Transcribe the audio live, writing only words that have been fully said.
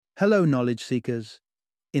Hello, knowledge seekers.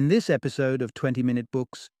 In this episode of 20 Minute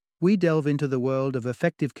Books, we delve into the world of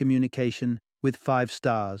effective communication with 5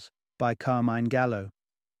 stars by Carmine Gallo.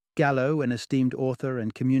 Gallo, an esteemed author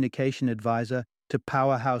and communication advisor to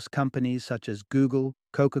powerhouse companies such as Google,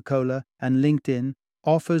 Coca-Cola, and LinkedIn,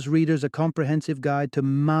 offers readers a comprehensive guide to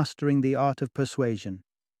mastering the art of persuasion.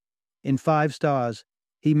 In 5 stars,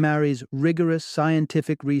 he marries rigorous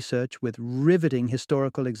scientific research with riveting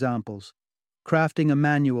historical examples, crafting a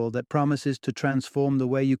manual that promises to transform the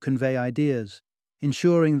way you convey ideas,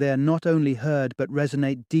 ensuring they're not only heard but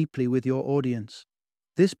resonate deeply with your audience.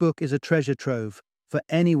 This book is a treasure trove for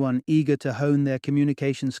anyone eager to hone their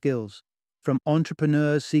communication skills, from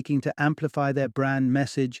entrepreneurs seeking to amplify their brand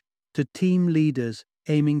message to team leaders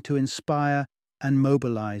aiming to inspire and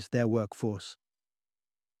mobilize their workforce.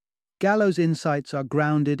 Gallo's insights are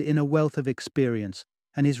grounded in a wealth of experience,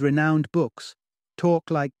 and his renowned books,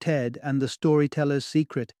 Talk Like TED and The Storyteller's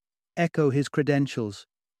Secret, echo his credentials,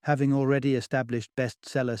 having already established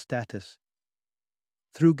bestseller status.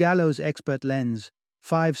 Through Gallo's expert lens,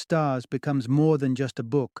 5 stars becomes more than just a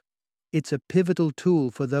book. It's a pivotal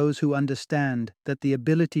tool for those who understand that the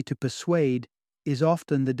ability to persuade is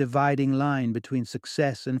often the dividing line between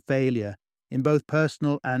success and failure in both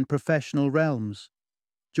personal and professional realms.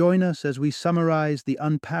 Join us as we summarize the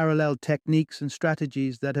unparalleled techniques and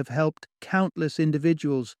strategies that have helped countless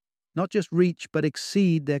individuals not just reach but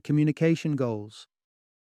exceed their communication goals.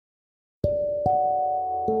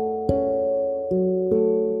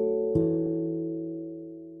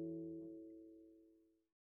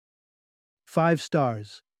 Five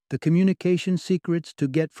Stars: The Communication Secrets to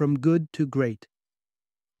Get from Good to Great.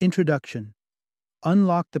 Introduction.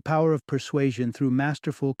 Unlock the power of persuasion through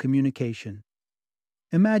masterful communication.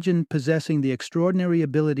 Imagine possessing the extraordinary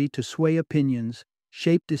ability to sway opinions,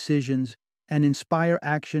 shape decisions, and inspire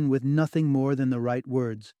action with nothing more than the right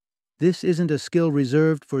words. This isn't a skill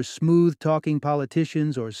reserved for smooth-talking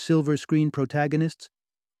politicians or silver-screen protagonists.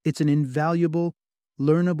 It's an invaluable,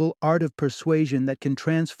 learnable art of persuasion that can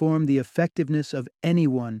transform the effectiveness of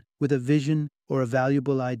anyone with a vision or a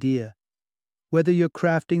valuable idea. Whether you're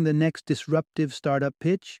crafting the next disruptive startup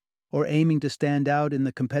pitch or aiming to stand out in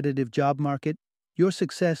the competitive job market, your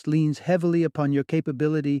success leans heavily upon your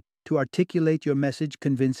capability to articulate your message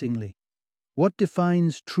convincingly. What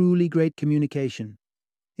defines truly great communication?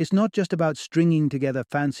 It's not just about stringing together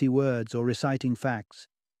fancy words or reciting facts.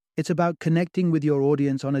 It's about connecting with your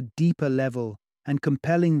audience on a deeper level and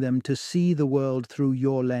compelling them to see the world through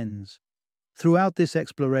your lens. Throughout this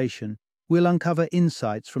exploration, we'll uncover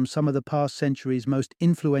insights from some of the past century's most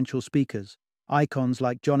influential speakers, icons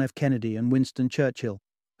like John F. Kennedy and Winston Churchill,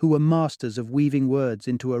 who were masters of weaving words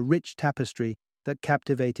into a rich tapestry that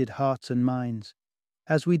captivated hearts and minds.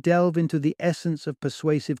 As we delve into the essence of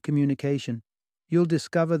persuasive communication, you'll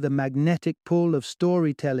discover the magnetic pull of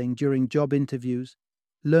storytelling during job interviews,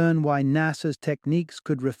 learn why NASA's techniques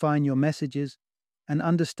could refine your messages, and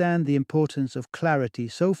understand the importance of clarity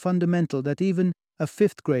so fundamental that even a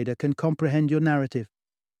fifth grader can comprehend your narrative.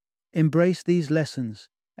 Embrace these lessons,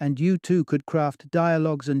 and you too could craft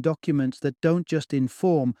dialogues and documents that don't just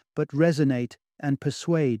inform but resonate and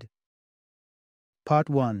persuade. Part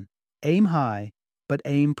 1. Aim high, but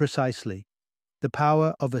aim precisely. The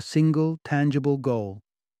power of a single, tangible goal.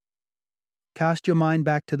 Cast your mind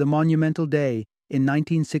back to the monumental day in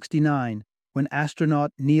 1969 when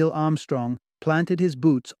astronaut Neil Armstrong planted his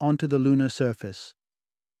boots onto the lunar surface.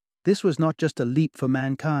 This was not just a leap for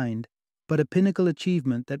mankind, but a pinnacle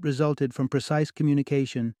achievement that resulted from precise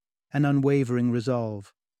communication and unwavering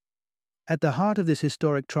resolve. At the heart of this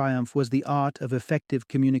historic triumph was the art of effective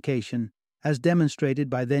communication, as demonstrated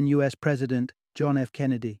by then U.S. President John F.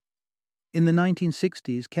 Kennedy. In the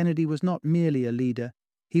 1960s, Kennedy was not merely a leader,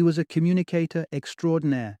 he was a communicator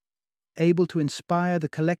extraordinaire, able to inspire the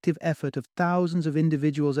collective effort of thousands of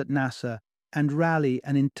individuals at NASA and rally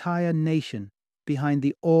an entire nation behind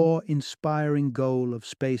the awe-inspiring goal of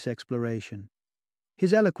space exploration.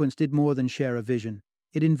 His eloquence did more than share a vision.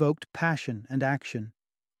 It invoked passion and action.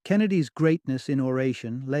 Kennedy's greatness in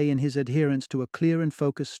oration lay in his adherence to a clear and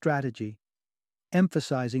focused strategy,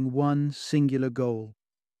 emphasizing one singular goal.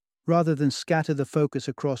 Rather than scatter the focus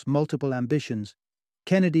across multiple ambitions,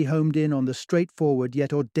 Kennedy homed in on the straightforward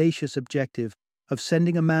yet audacious objective of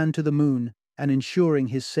sending a man to the moon and ensuring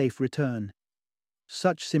his safe return.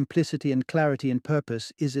 Such simplicity and clarity in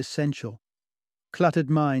purpose is essential. Cluttered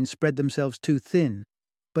minds spread themselves too thin,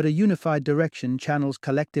 but a unified direction channels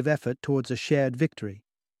collective effort towards a shared victory.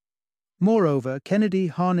 Moreover, Kennedy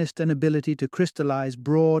harnessed an ability to crystallize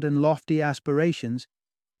broad and lofty aspirations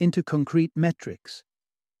into concrete metrics.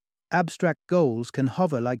 Abstract goals can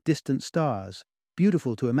hover like distant stars,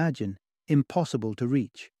 beautiful to imagine, impossible to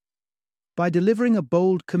reach. By delivering a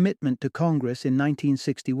bold commitment to Congress in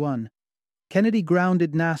 1961, Kennedy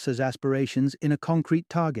grounded NASA's aspirations in a concrete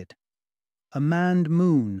target: a manned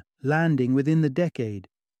moon landing within the decade.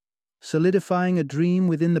 Solidifying a dream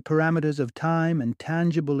within the parameters of time and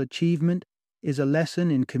tangible achievement is a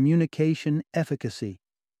lesson in communication efficacy.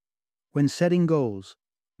 When setting goals,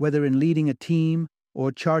 whether in leading a team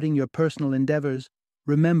or charting your personal endeavors,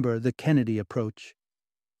 remember the Kennedy approach.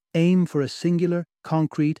 Aim for a singular,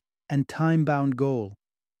 concrete, and time-bound goal.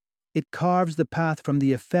 It carves the path from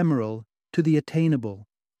the ephemeral to the attainable,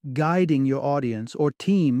 guiding your audience or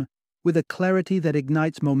team with a clarity that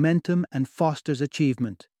ignites momentum and fosters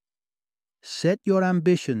achievement. Set your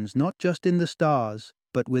ambitions not just in the stars,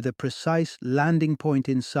 but with a precise landing point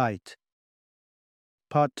in sight.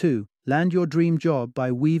 Part 2. Land your dream job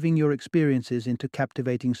by weaving your experiences into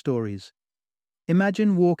captivating stories.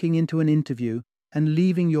 Imagine walking into an interview and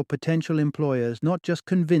leaving your potential employers not just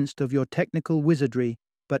convinced of your technical wizardry,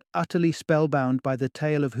 but utterly spellbound by the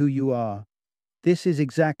tale of who you are. This is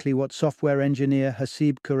exactly what software engineer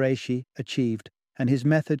Haseeb Qureshi achieved, and his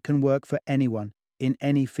method can work for anyone, in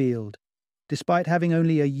any field. Despite having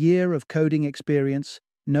only a year of coding experience,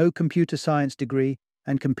 no computer science degree,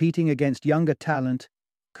 and competing against younger talent,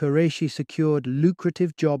 Qureshi secured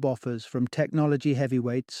lucrative job offers from technology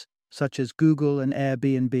heavyweights such as Google and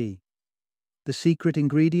Airbnb. The secret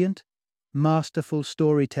ingredient? Masterful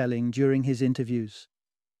storytelling during his interviews.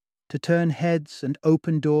 To turn heads and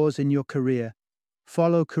open doors in your career,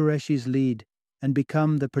 follow Qureshi's lead and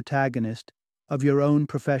become the protagonist of your own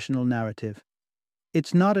professional narrative.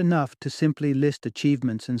 It's not enough to simply list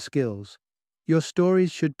achievements and skills. Your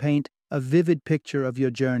stories should paint a vivid picture of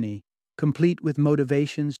your journey, complete with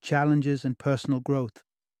motivations, challenges, and personal growth.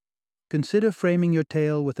 Consider framing your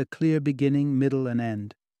tale with a clear beginning, middle, and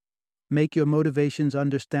end. Make your motivations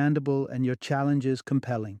understandable and your challenges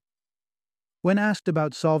compelling. When asked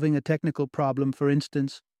about solving a technical problem, for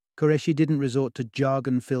instance, Qureshi didn't resort to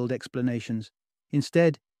jargon-filled explanations.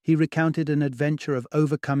 Instead, he recounted an adventure of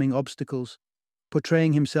overcoming obstacles,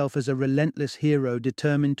 portraying himself as a relentless hero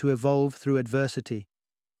determined to evolve through adversity.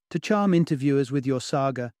 To charm interviewers with your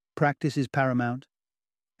saga, practice is paramount.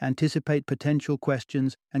 Anticipate potential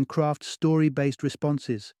questions and craft story-based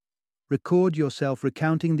responses. Record yourself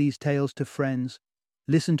recounting these tales to friends,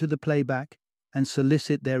 listen to the playback, and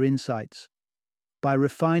solicit their insights. By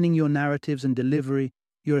refining your narratives and delivery,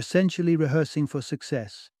 you're essentially rehearsing for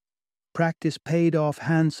success. Practice paid off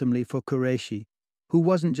handsomely for Qureshi, who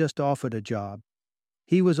wasn't just offered a job.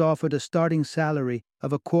 He was offered a starting salary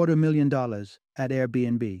of $250,000 at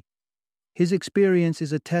Airbnb. His experience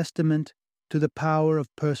is a testament to the power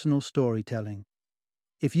of personal storytelling.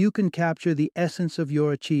 If you can capture the essence of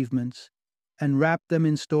your achievements and wrap them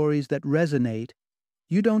in stories that resonate,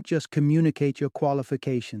 you don't just communicate your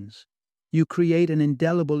qualifications. You create an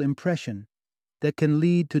indelible impression that can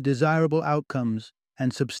lead to desirable outcomes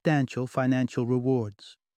and substantial financial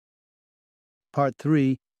rewards. Part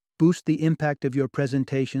 3. Boost the impact of your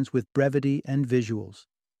presentations with brevity and visuals.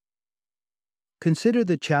 Consider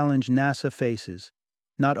the challenge NASA faces.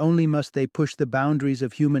 Not only must they push the boundaries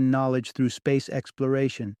of human knowledge through space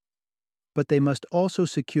exploration, but they must also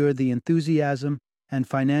secure the enthusiasm and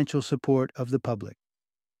financial support of the public.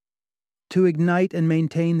 To ignite and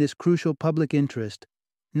maintain this crucial public interest,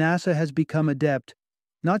 NASA has become adept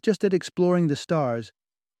not just at exploring the stars,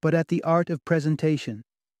 but at the art of presentation.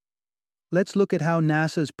 Let's look at how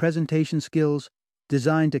NASA's presentation skills,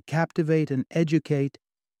 designed to captivate and educate,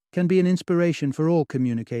 can be an inspiration for all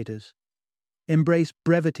communicators. Embrace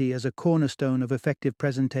brevity as a cornerstone of effective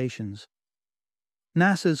presentations.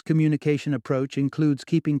 NASA's communication approach includes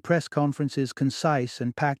keeping press conferences concise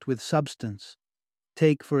and packed with substance.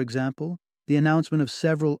 Take, for example, the announcement of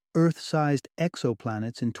several Earth-sized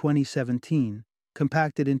exoplanets in 2017,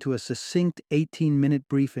 compacted into a succinct 18-minute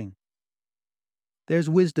briefing. There's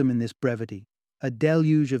wisdom in this brevity. A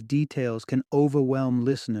deluge of details can overwhelm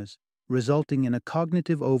listeners, resulting in a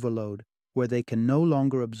cognitive overload where they can no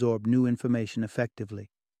longer absorb new information effectively.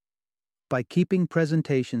 By keeping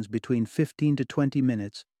presentations between 15 to 20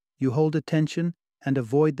 minutes, you hold attention and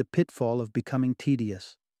avoid the pitfall of becoming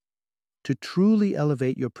tedious. To truly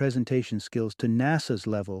elevate your presentation skills to NASA's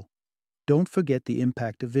level, don't forget the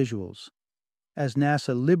impact of visuals. As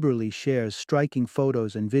NASA liberally shares striking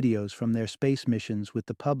photos and videos from their space missions with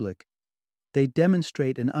the public, they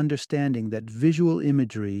demonstrate an understanding that visual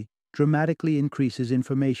imagery dramatically increases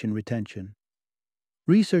information retention.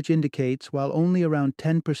 Research indicates while only around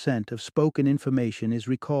 10% of spoken information is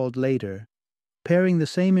recalled later, pairing the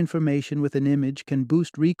same information with an image can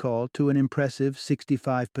boost recall to an impressive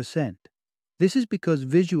 65%. This is because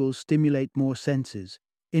visuals stimulate more senses,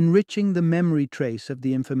 enriching the memory trace of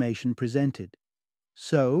the information presented.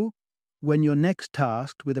 So, when you're next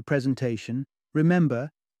tasked with a presentation,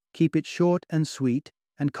 remember, keep it short and sweet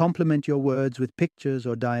and complement your words with pictures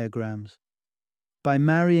or diagrams. By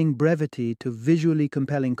marrying brevity to visually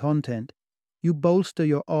compelling content, you bolster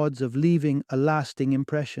your odds of leaving a lasting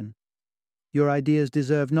impression. Your ideas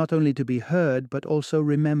deserve not only to be heard but also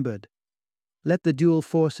remembered. Let the dual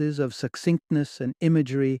forces of succinctness and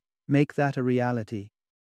imagery make that a reality.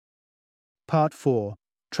 Part 4.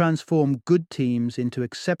 Transform good teams into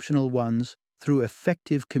exceptional ones through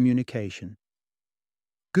effective communication.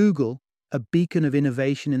 Google, a beacon of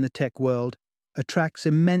innovation in the tech world, attracts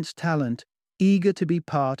immense talent eager to be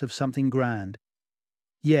part of something grand.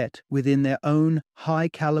 Yet, within their own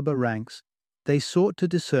high-caliber ranks, they sought to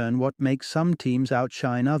discern what makes some teams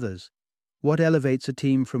outshine others, what elevates a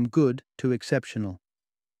team from good to exceptional.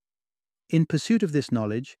 In pursuit of this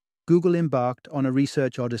knowledge, Google embarked on a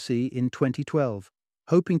research odyssey in 2012,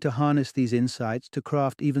 hoping to harness these insights to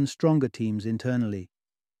craft even stronger teams internally.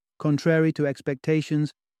 Contrary to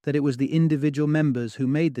expectations that it was the individual members who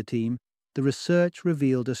made the team, the research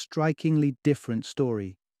revealed a strikingly different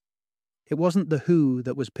story. It wasn't the who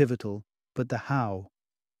that was pivotal, but the how,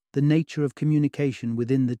 the nature of communication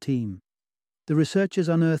within the team. The researchers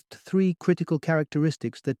unearthed 3 critical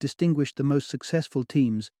characteristics that distinguished the most successful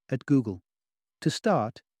teams at Google. To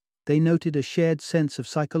start, they noted a shared sense of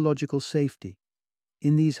psychological safety.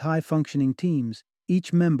 In these high-functioning teams,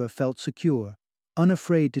 each member felt secure,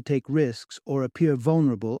 unafraid to take risks or appear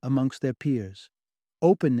vulnerable amongst their peers.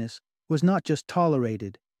 Openness was not just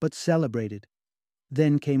tolerated, but celebrated.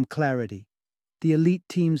 Then came clarity. The elite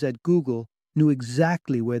teams at Google knew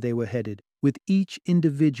exactly where they were headed, with each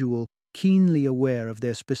individual keenly aware of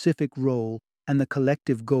their specific role and the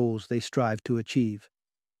collective goals they strived to achieve.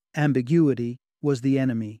 Ambiguity was the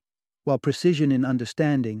enemy, while precision in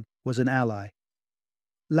understanding was an ally.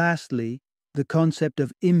 Lastly, the concept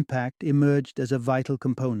of impact emerged as a vital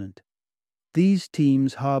component. These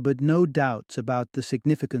teams harbored no doubts about the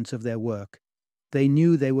significance of their work. They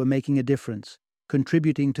knew they were making a difference,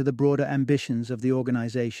 contributing to the broader ambitions of the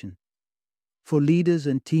organization. For leaders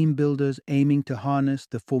and team builders aiming to harness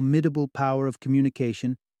the formidable power of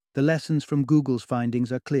communication, the lessons from Google's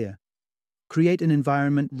findings are clear. Create an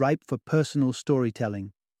environment ripe for personal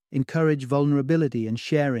storytelling. Encourage vulnerability and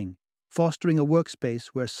sharing, fostering a workspace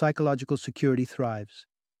where psychological security thrives.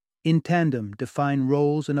 In tandem, define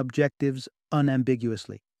roles and objectives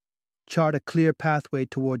unambiguously. Chart a clear pathway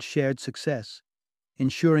towards shared success,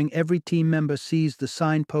 ensuring every team member sees the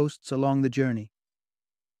signposts along the journey.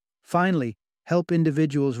 Finally, help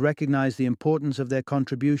individuals recognize the importance of their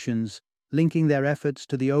contributions, linking their efforts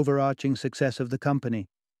to the overarching success of the company.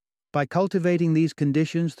 By cultivating these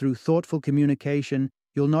conditions through thoughtful communication,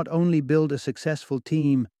 you'll not only build a successful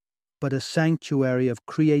team, but a sanctuary of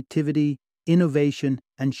creativity, innovation,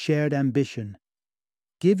 and shared ambition.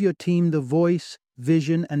 Give your team the voice,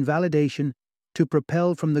 vision, and validation to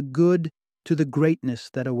propel from the good to the greatness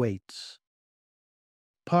that awaits.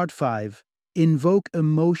 Part 5. Invoke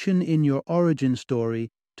emotion in your origin story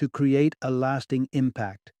to create a lasting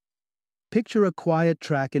impact. Picture a quiet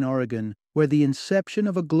track in Oregon where the inception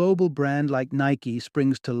of a global brand like Nike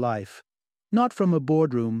springs to life, not from a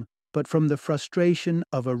boardroom, but from the frustration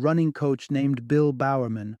of a running coach named Bill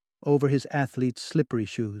Bowerman over his athletes' slippery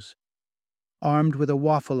shoes. Armed with a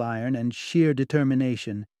waffle iron and sheer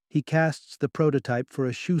determination, he casts the prototype for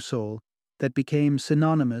a shoe sole that became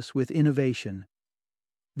synonymous with innovation.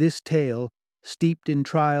 This tale, steeped in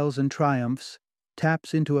trials and triumphs,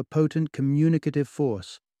 taps into a potent communicative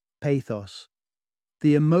force, pathos.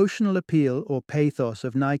 The emotional appeal or pathos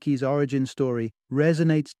of Nike's origin story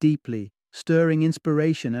resonates deeply, stirring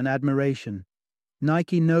inspiration and admiration.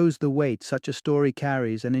 Nike knows the weight such a story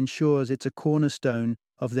carries and ensures it's a cornerstone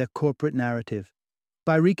of their corporate narrative.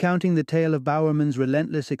 By recounting the tale of Bowerman's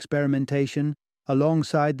relentless experimentation,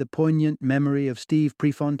 alongside the poignant memory of Steve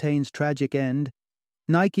Prefontaine's tragic end,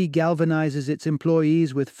 Nike galvanizes its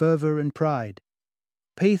employees with fervor and pride.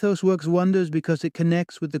 Pathos works wonders because it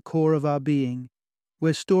connects with the core of our being,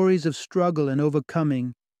 where stories of struggle and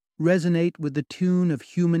overcoming resonate with the tune of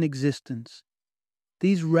human existence.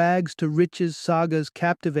 These rags to riches sagas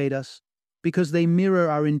captivate us because they mirror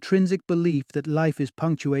our intrinsic belief that life is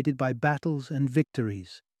punctuated by battles and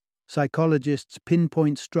victories. Psychologists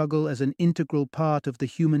pinpoint struggle as an integral part of the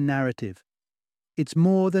human narrative. It's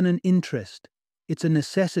more than an interest. It's a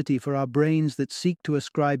necessity for our brains that seek to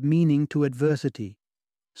ascribe meaning to adversity.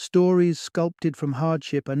 Stories sculpted from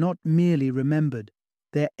hardship are not merely remembered,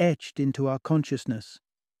 they're etched into our consciousness.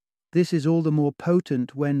 This is all the more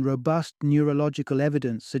potent when robust neurological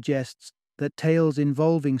evidence suggests that tales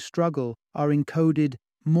involving struggle are encoded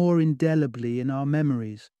more indelibly in our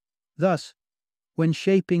memories. Thus, when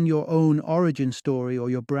shaping your own origin story or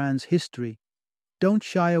your brand's history, don't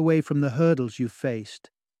shy away from the hurdles you've faced.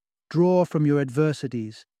 Draw from your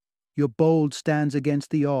adversities, your bold stands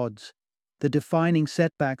against the odds, the defining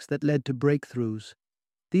setbacks that led to breakthroughs.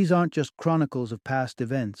 These aren't just chronicles of past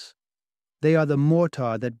events. They are the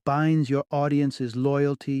mortar that binds your audience's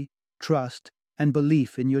loyalty, trust, and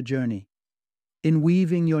belief in your journey. In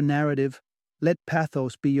weaving your narrative, let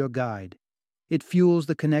pathos be your guide. It fuels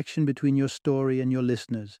the connection between your story and your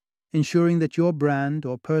listeners, ensuring that your brand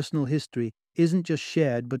or personal history isn't just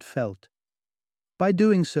shared but felt. By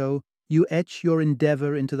doing so, you etch your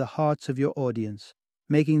endeavor into the hearts of your audience,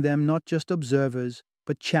 making them not just observers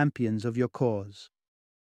but champions of your cause.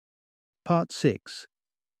 Part 6.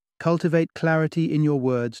 Cultivate clarity in your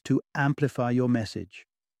words to amplify your message.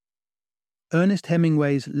 Ernest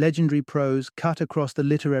Hemingway's legendary prose cut across the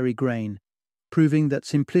literary grain, proving that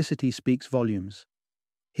simplicity speaks volumes.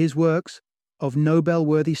 His works, of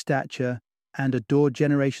Nobel-worthy stature and adored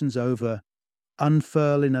generations over,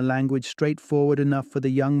 unfurl in a language straightforward enough for the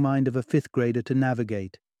young mind of a fifth grader to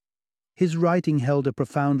navigate. His writing held a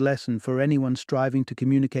profound lesson for anyone striving to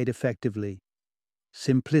communicate effectively.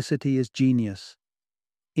 Simplicity is genius.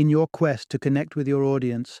 In your quest to connect with your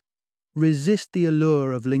audience, resist the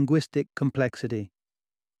allure of linguistic complexity.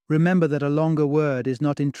 Remember that a longer word is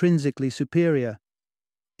not intrinsically superior.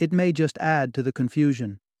 It may just add to the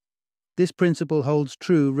confusion. This principle holds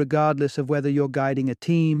true regardless of whether you're guiding a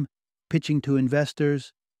team, pitching to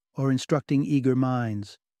investors, or instructing eager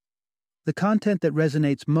minds. The content that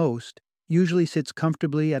resonates most usually sits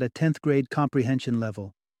comfortably at a 10th grade comprehension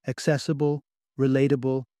level, accessible,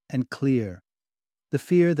 relatable, and clear. The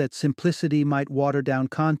fear that simplicity might water down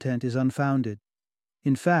content is unfounded.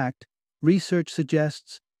 In fact, research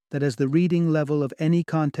suggests that as the reading level of any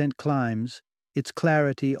content climbs, its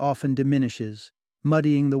clarity often diminishes,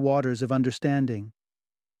 muddying the waters of understanding.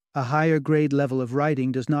 A higher grade level of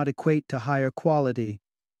writing does not equate to higher quality.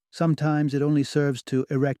 Sometimes it only serves to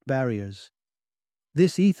erect barriers.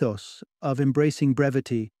 This ethos of embracing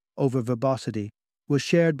brevity over verbosity was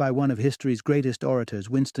shared by one of history's greatest orators,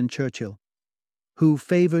 Winston Churchill, who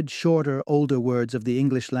favored shorter, older words of the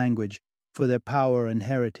English language for their power and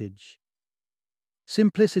heritage.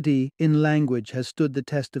 Simplicity in language has stood the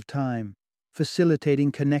test of time,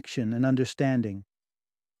 facilitating connection and understanding.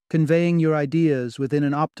 Conveying your ideas within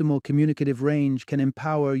an optimal communicative range can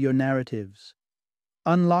empower your narratives.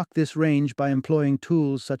 Unlock this range by employing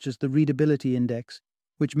tools such as the Readability Index,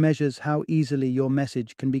 which measures how easily your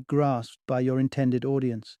message can be grasped by your intended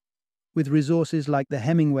audience. With resources like the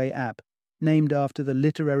Hemingway app, named after the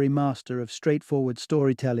literary master of straightforward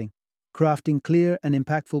storytelling, crafting clear and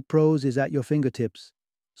impactful prose is at your fingertips.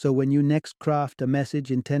 So when you next craft a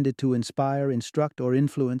message intended to inspire, instruct, or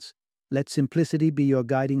influence, let simplicity be your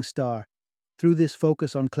guiding star. Through this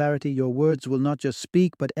focus on clarity, your words will not just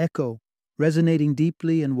speak but echo, resonating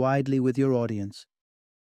deeply and widely with your audience.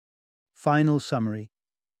 Final summary.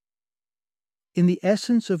 In the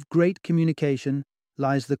essence of great communication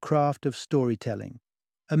lies the craft of storytelling,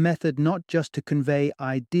 a method not just to convey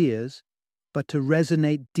ideas, but to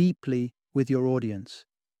resonate deeply with your audience.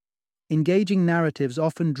 Engaging narratives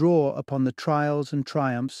often draw upon the trials and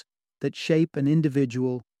triumphs that shape an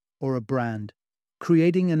individual or a brand,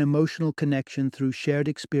 creating an emotional connection through shared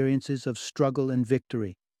experiences of struggle and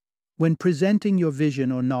victory. When presenting your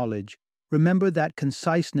vision or knowledge, remember that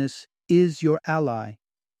conciseness is your ally.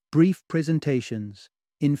 Brief presentations,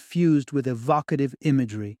 infused with evocative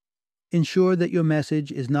imagery, ensure that your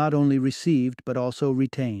message is not only received but also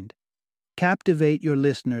retained. Captivate your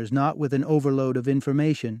listeners not with an overload of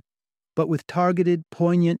information, but with targeted,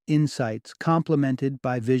 poignant insights complemented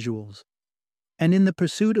by visuals. And in the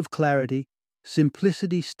pursuit of clarity,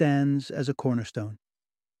 simplicity stands as a cornerstone.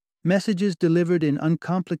 Messages delivered in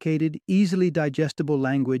uncomplicated, easily digestible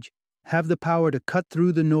language have the power to cut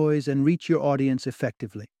through the noise and reach your audience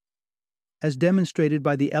effectively. As demonstrated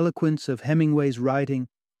by the eloquence of Hemingway's writing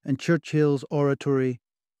and Churchill's oratory,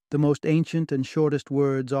 the most ancient and shortest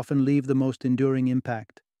words often leave the most enduring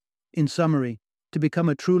impact. In summary, to become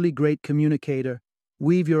a truly great communicator,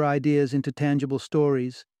 weave your ideas into tangible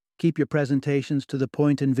stories, keep your presentations to the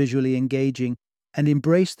point and visually engaging, and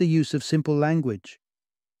embrace the use of simple language.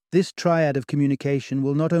 This triad of communication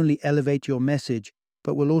will not only elevate your message,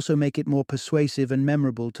 but will also make it more persuasive and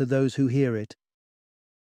memorable to those who hear it.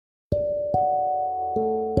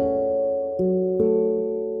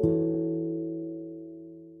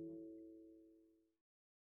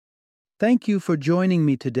 Thank you for joining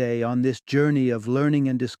me today on this journey of learning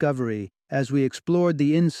and discovery as we explored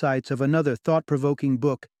the insights of another thought-provoking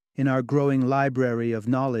book in our growing library of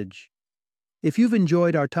knowledge. If you've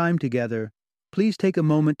enjoyed our time together, please take a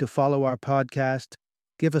moment to follow our podcast,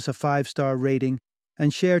 give us a 5-star rating,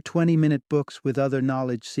 and share 20-minute books with other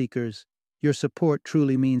knowledge seekers. Your support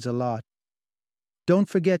truly means a lot. Don't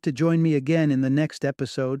forget to join me again in the next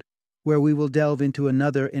episode, where we will delve into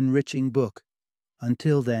another enriching book.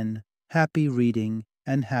 Until then, happy reading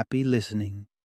and happy listening.